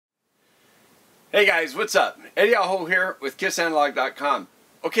Hey guys, what's up? Eddie Aho here with KissAnalog.com.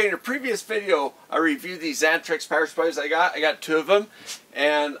 Okay, in a previous video, I reviewed these Xantrex power supplies I got two of them,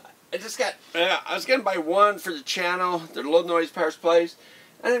 and I was going to buy one for the channel. They're low noise power supplies,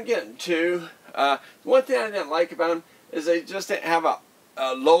 and I'm getting two. One thing I didn't like about them is they just didn't have a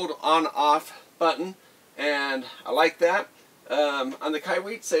load on-off button, and I like that. On the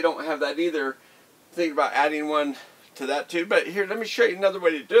Kaiweets, they don't have that either. Thinking about adding one to that too, but here, let me show you another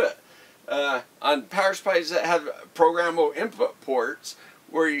way to do it. On power supplies that have programmable input ports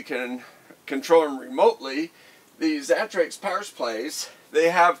where you can control them remotely, these Xantrex power supplies, they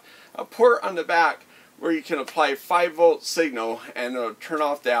have a port on the back where you can apply 5-volt signal and it'll turn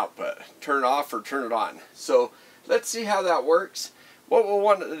off the output, turn it off or turn it on. So let's see how that works. What we'll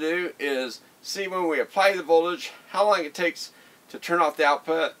want to do is see when we apply the voltage, how long it takes to turn off the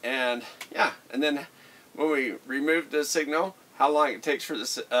output, and then when we remove the signal, how long it takes for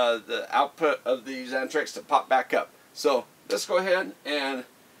this, the output of the Xantrex to pop back up. So let's go ahead and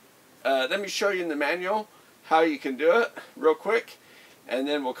let me show you in the manual how you can do it real quick, and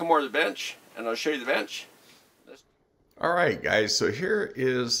then we'll come over to the bench and I'll show you the bench. Alright guys, so here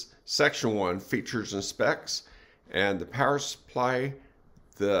is section 1, features and specs, and the power supply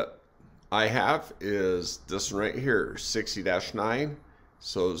that I have is this one right here, 60-9,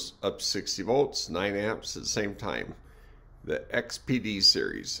 so it's up to 60 volts, 9 amps at the same time. The XPD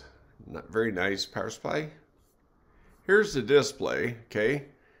series, very nice power supply. Here's the display. Okay,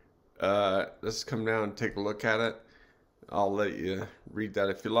 let's come down and take a look at it. I'll let you read that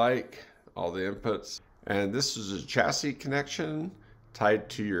if you like, all the inputs. And this is a chassis connection tied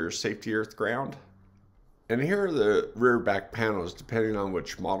to your safety earth ground. And here are the rear back panels depending on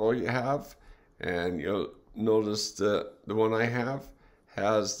which model you have. And you'll notice that the one I have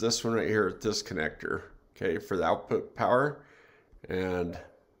has this one right here, this connector. Okay, for the output power, and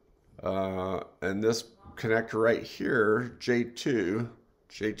this connector right here,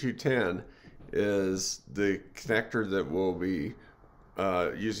 J210, is the connector that we'll be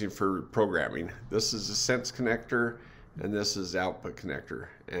using for programming. This is a sense connector, and this is the output connector,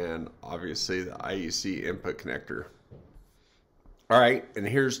 and obviously the IEC input connector. All right, and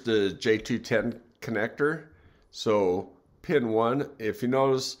here's the J210 connector. So pin 1, if you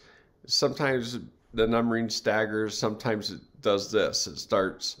notice, sometimes the numbering staggers, sometimes it does this. It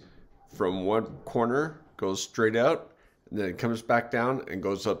starts from one corner, goes straight out, and then it comes back down and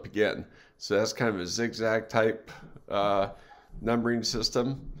goes up again. So that's kind of a zigzag type numbering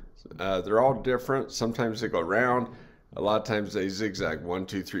system. They're all different. Sometimes they go round. A lot of times they zigzag 1,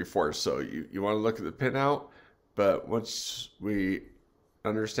 2, 3, 4. So you want to look at the pin out, but once we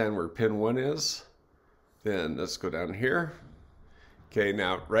understand where pin 1 is, then let's go down here. Okay,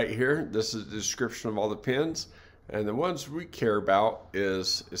 now right here, this is the description of all the pins, and the ones we care about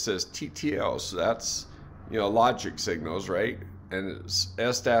is, it says TTL, so that's, logic signals, right? And it's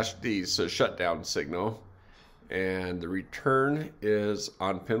S-D, so shutdown signal, and the return is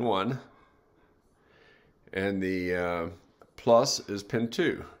on pin 1, and the plus is pin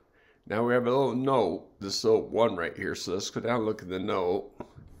 2. Now we have a little note, this little 1 right here, so let's go down and look at the note.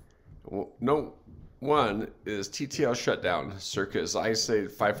 Note 1 is TTL shutdown. Circuit is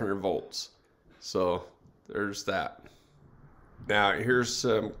isolated 500 volts. So there's that. Now here's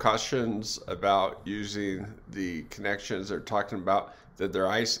some cautions about using the connections. They're talking about that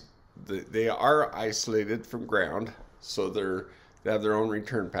they are isolated from ground, so they have their own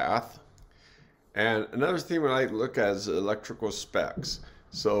return path. And another thing we like to look at is electrical specs.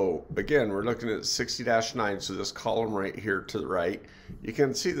 So again, we're looking at 60-9, so this column right here to the right, you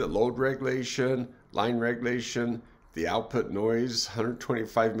can see the load regulation, line regulation, the output noise,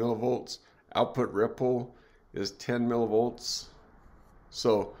 125 millivolts, output ripple is 10 millivolts.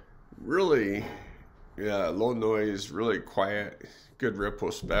 So really, low noise, really quiet, good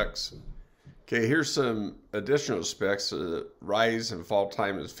ripple specs. Okay, here's some additional specs. Rise and fall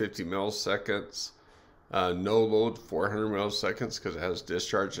time is 50 milliseconds. No load 400 milliseconds because it has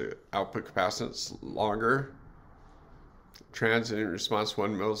discharge output capacitance longer. Transient response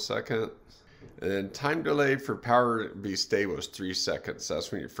 1 millisecond. And then time delay for power to be stable is 3 seconds.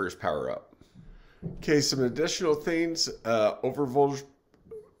 That's when you first power up. Okay, some additional things. Overvoltage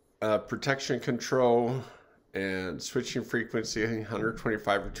protection control and switching frequency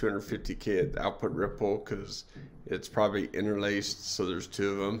 125 or 250K at the output ripple because it's probably interlaced, so there's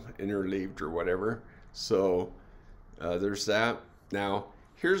two of them, interleaved or whatever. So there's that. Now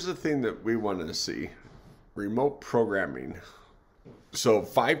here's the thing that we want to see: remote programming. So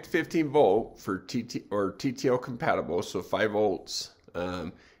 5 to 15 volt for TTL compatible, so 5 volts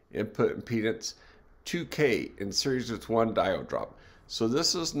input impedance, 2K in series with 1 diode drop. So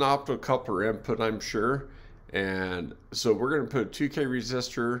this is an optical coupler input, I'm sure. And so we're going to put a 2K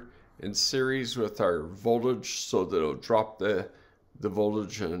resistor in series with our voltage so that it'll drop the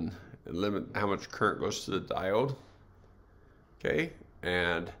voltage and limit how much current goes to the diode. Okay,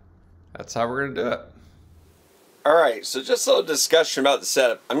 and that's how we're going to do it. Alright, so just a little discussion about the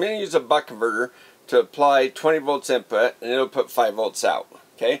setup. I'm going to use a buck converter to apply 20 volts input and it'll put 5 volts out.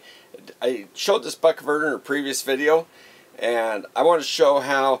 Okay, I showed this buck converter in a previous video, and I want to show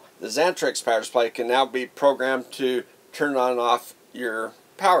how the Xantrex power supply can now be programmed to turn on and off your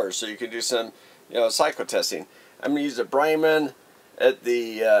power, so you can do some cycle testing. I'm going to use a Bryman at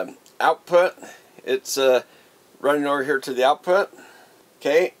the output. It's running over here to the output.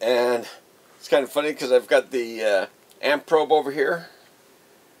 Okay, and it's kind of funny because I've got the amp probe over here.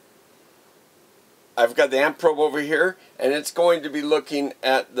 I've got the amp probe over here, and it's going to be looking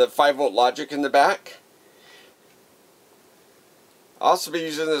at the 5 volt logic in the back. I'll also be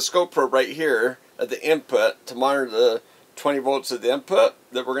using the scope probe right here at the input to monitor the 20 volts of the input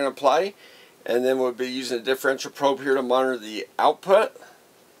that we're going to apply, and then we'll be using a differential probe here to monitor the output.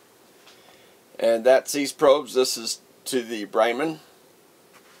 And that's these probes. This is to the Bryman.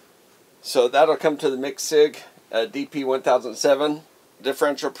 So that'll come to the MixSig DP1007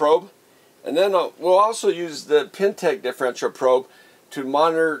 differential probe. And then we'll also use the Pintec differential probe to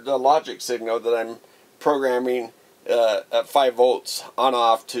monitor the logic signal that I'm programming at 5 volts on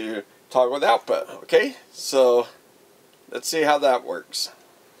off to toggle the output. Okay, so let's see how that works.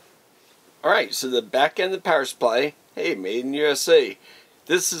 Alright, so the back end of the power supply, hey, made in USA.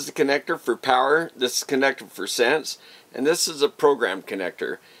 This is the connector for power, this is the connector for sense, and this is a program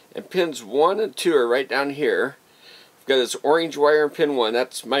connector. And pins 1 and 2 are right down here. I've got this orange wire in pin 1,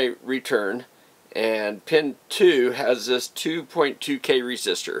 that's my return, and pin 2 has this 2.2K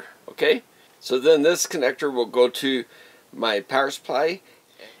resistor. Okay, so then this connector will go to my power supply,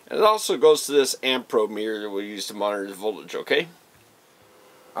 and it also goes to this amp probe meter that we'll use to monitor the voltage. Okay,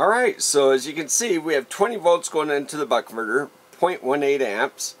 alright, so as you can see, we have 20 volts going into the buck converter, 0.18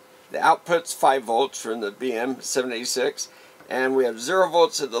 amps. The output's 5 volts from the BM786, and we have 0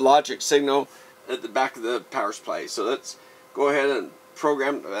 volts at the logic signal at the back of the power supply. So let's go ahead and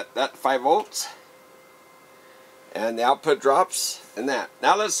program that 5 volts, and the output drops and that.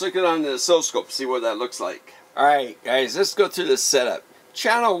 Now let's look at it on the oscilloscope, see what that looks like. Alright guys, let's go through the setup.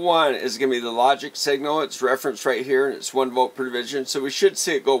 Channel 1 is going to be the logic signal. It's referenced right here, and it's 1 volt per division. So we should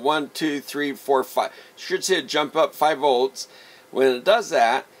see it go 1, 2, 3, 4, 5. Should see it jump up 5 volts. When it does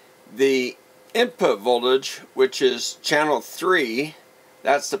that, the input voltage, which is channel 3,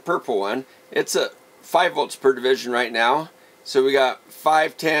 that's the purple one, it's at 5 volts per division right now. So we got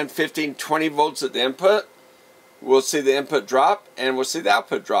 5, 10, 15, 20 volts at the input. We'll see the input drop, and we'll see the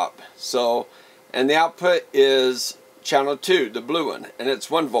output drop. So, and the output is channel 2, the blue one, and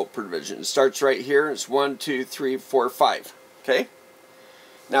it's 1 volt per division. It starts right here. It's 1, 2, 3, 4, 5. Okay?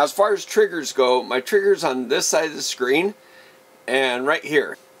 Now as far as triggers go, my trigger's on this side of the screen and right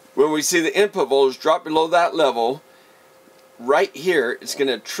here. When we see the input voltage drop below that level, right here it's going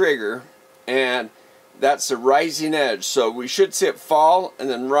to trigger, and that's the rising edge. So we should see it fall and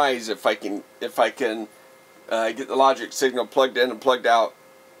then rise if I can get the logic signal plugged in and plugged out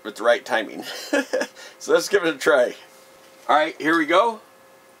with the right timing. So let's give it a try. Alright, here we go.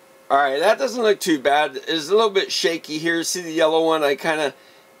 Alright, that doesn't look too bad. It's a little bit shaky here. See the yellow one? I kind of,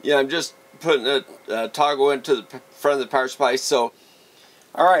 I'm just putting a toggle into the front of the power supply. So,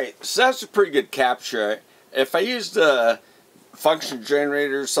 alright, so that's a pretty good capture. If I used a function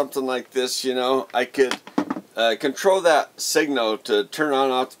generator or something like this, I could control that signal to turn on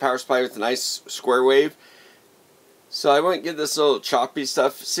and off the power supply with a nice square wave. So I won't get this little choppy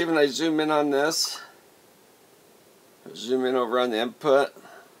stuff. See, when I zoom in on this, zoom in over on the input.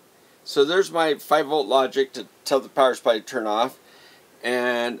 So there's my 5 volt logic to tell the power supply to turn off.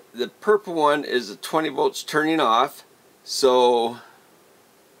 And the purple one is the 20 volts turning off. So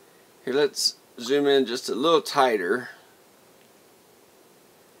here, let's zoom in just a little tighter.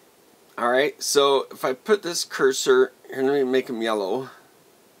 Alright, so if I put this cursor, here, let me make them yellow.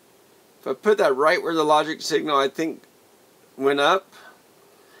 If I put that right where the logic signal, I think, went up,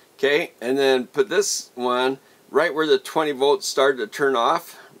 okay, and then put this one right where the 20 volts started to turn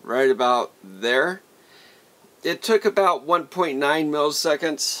off, right about there. It took about 1.9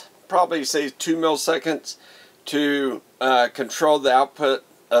 milliseconds, probably say 2 milliseconds, to control the output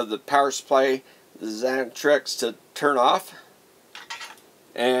of the power supply, the Xantrex, to turn off.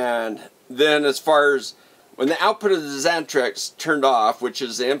 And then as far as when the output of the Xantrex turned off, which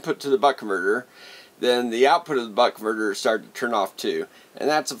is the input to the buck converter, then the output of the buck converter started to turn off too. And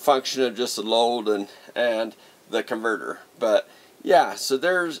that's a function of just the load and the converter. But yeah, so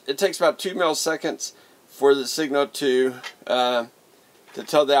it takes about 2 milliseconds for the signal to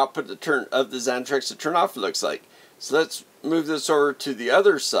tell the output of the Xantrex to turn off, it looks like. So let's move this over to the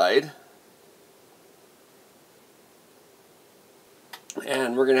other side.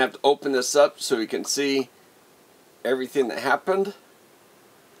 And we're going to have to open this up so we can see everything that happened.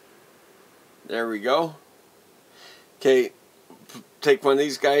 There we go. Okay, take one of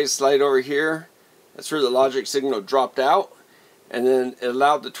these guys, slide over here. That's where the logic signal dropped out. And then it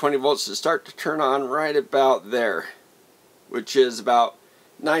allowed the 20 volts to start to turn on right about there, which is about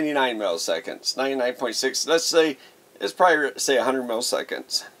 99 milliseconds, 99.6. Let's say, it's probably say 100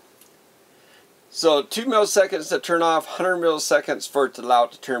 milliseconds. So 2 milliseconds to turn off, 100 milliseconds for it to allow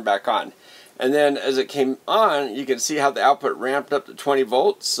it to turn back on. And then as it came on, you can see how the output ramped up to 20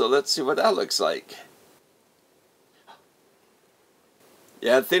 volts. So let's see what that looks like.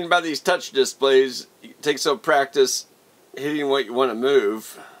 Yeah, the thing about these touch displays, it takes some practice hitting what you want to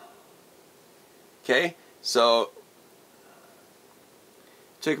move. Okay, so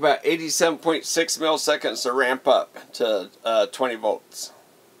it took about 87.6 milliseconds to ramp up to 20 volts.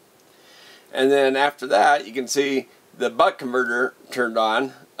 And then after that, you can see the buck converter turned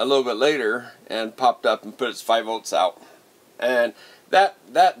on a little bit later and popped up and put its 5 volts out. And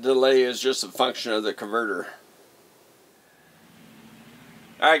that delay is just a function of the converter.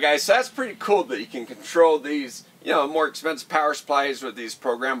 Alright guys, so that's pretty cool that you can control these, you know, more expensive power supplies with these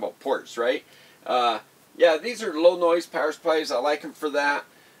programmable ports, right? Yeah, these are low noise power supplies. I like them for that.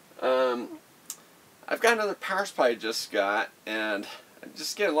 I've got another power supply I just got, and I'm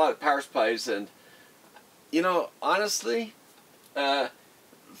just getting a lot of power supplies, and you know, honestly,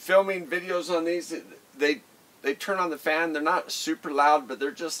 filming videos on these, they turn on the fan. They're not super loud, but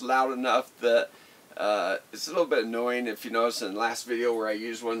they're just loud enough that it's a little bit annoying, if you notice in the last video where I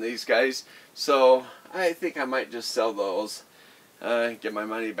used one of these guys. So I think I might just sell those, get my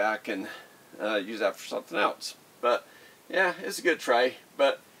money back, and use that for something else. But yeah, it's a good try.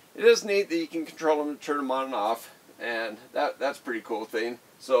 But it is neat that you can control them and turn them on and off, and that's a pretty cool thing.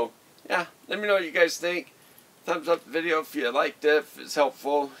 So yeah, let me know what you guys think. Thumbs up the video if you liked it, if it's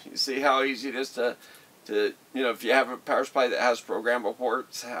helpful. You see how easy it is to you know, if you have a power supply that has programmable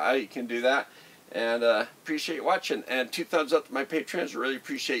ports, how you can do that. And appreciate you watching. And 2 thumbs up to my patrons. I really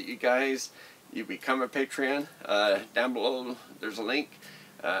appreciate you guys. You become a patron. Down below there's a link.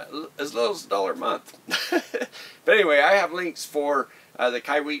 As little as $1 a month. But anyway, I have links for the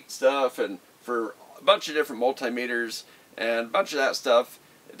Kaiweet stuff and for a bunch of different multimeters and a bunch of that stuff.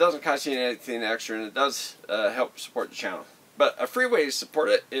 It doesn't cost you anything extra, and it does help support the channel. But a free way to support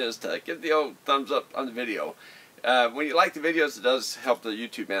it is to give the old thumbs up on the video. When you like the videos, it does help the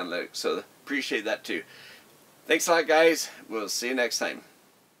YouTube analytics, so appreciate that too. Thanks a lot, guys. We'll see you next time.